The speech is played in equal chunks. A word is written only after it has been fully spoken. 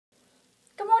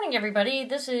morning, everybody.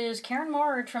 This is Karen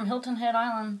Marge from Hilton Head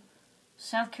Island,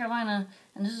 South Carolina,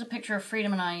 and this is a picture of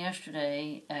Freedom and I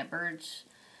yesterday at Birds.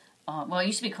 Well, it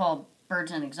used to be called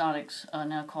Birds and Exotics,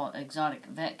 now called Exotic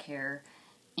Vet Care.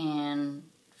 And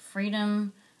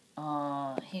Freedom,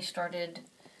 he started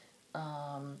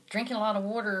drinking a lot of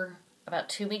water about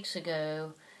 2 weeks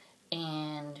ago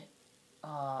and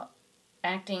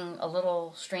acting a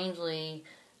little strangely.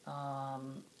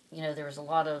 There was a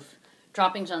lot of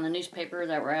droppings on the newspaper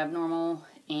that were abnormal,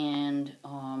 and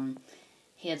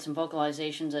he had some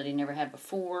vocalizations that he never had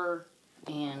before,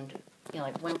 and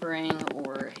like whimpering,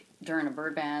 or during a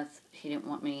bird bath, he didn't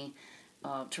want me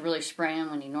to really spray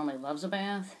him when he normally loves a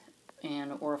bath,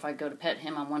 or if I go to pet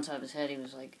him on one side of his head, he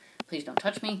was like, please don't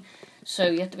touch me. So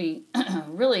you have to be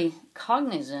really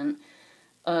cognizant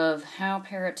of how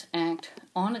parrots act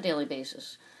on a daily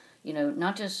basis.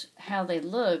 Not just how they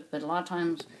look, but a lot of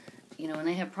times, when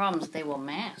they have problems, they will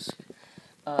mask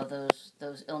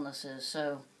those illnesses.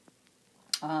 So,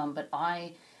 but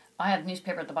I have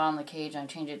newspaper at the bottom of the cage, and I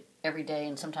change it every day,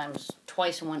 and sometimes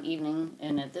twice in one evening,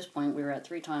 and at this point, we were at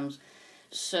 3 times.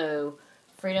 So,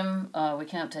 Freedom, we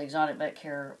came up to Exotic Vet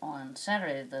Care on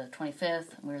Saturday, the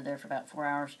 25th. We were there for about 4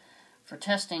 hours for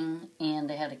testing, and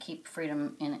they had to keep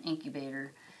Freedom in an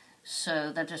incubator.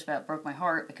 So that just about broke my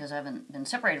heart, because I haven't been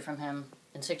separated from him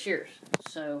in 6 years.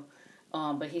 So,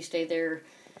 but he stayed there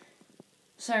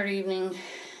Saturday evening.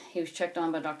 He was checked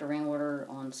on by Dr. Rainwater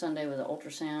on Sunday with an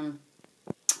ultrasound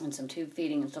and some tube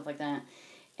feeding and stuff like that.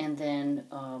 And then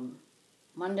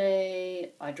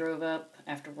Monday, I drove up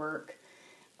after work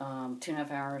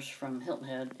 2.5 hours from Hilton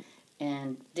Head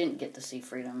and didn't get to see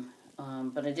Freedom.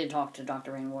 But I did talk to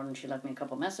Dr. Rainwater, and she left me a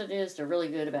couple messages. They're really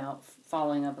good about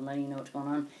following up and letting you know what's going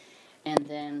on. And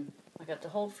then I got to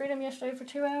hold Freedom yesterday for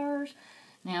 2 hours.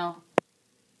 Now,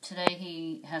 today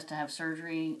he has to have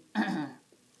surgery.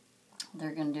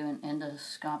 They're going to do an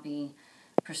endoscopy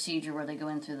procedure where they go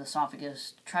in through the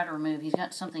esophagus, try to remove. He's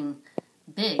got something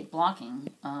big blocking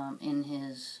in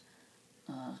his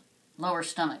lower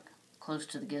stomach, close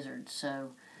to the gizzard.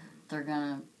 So they're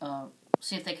going to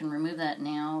see if they can remove that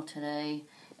now, today.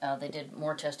 They did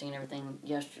more testing and everything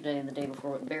yesterday and the day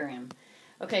before with barium.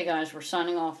 Okay, guys, we're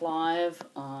signing off live,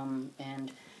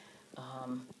 and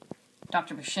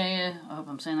Dr. Bashea, I hope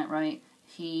I'm saying that right,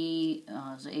 he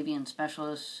is an avian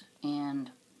specialist,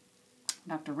 and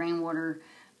Dr. Rainwater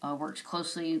works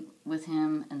closely with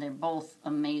him, and they're both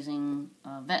amazing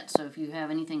vets. So if you have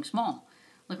anything small,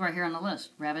 look right here on the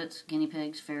list: rabbits, guinea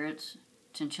pigs, ferrets,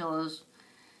 chinchillas,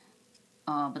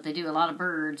 but they do a lot of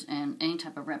birds and any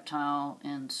type of reptile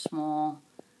and small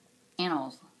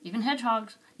animals, even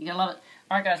hedgehogs. You gotta love it.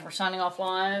 Alright, guys, we're signing off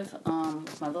live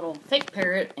with my little fake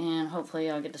parrot, and hopefully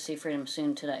I'll get to see Freedom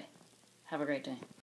soon today. Have a great day.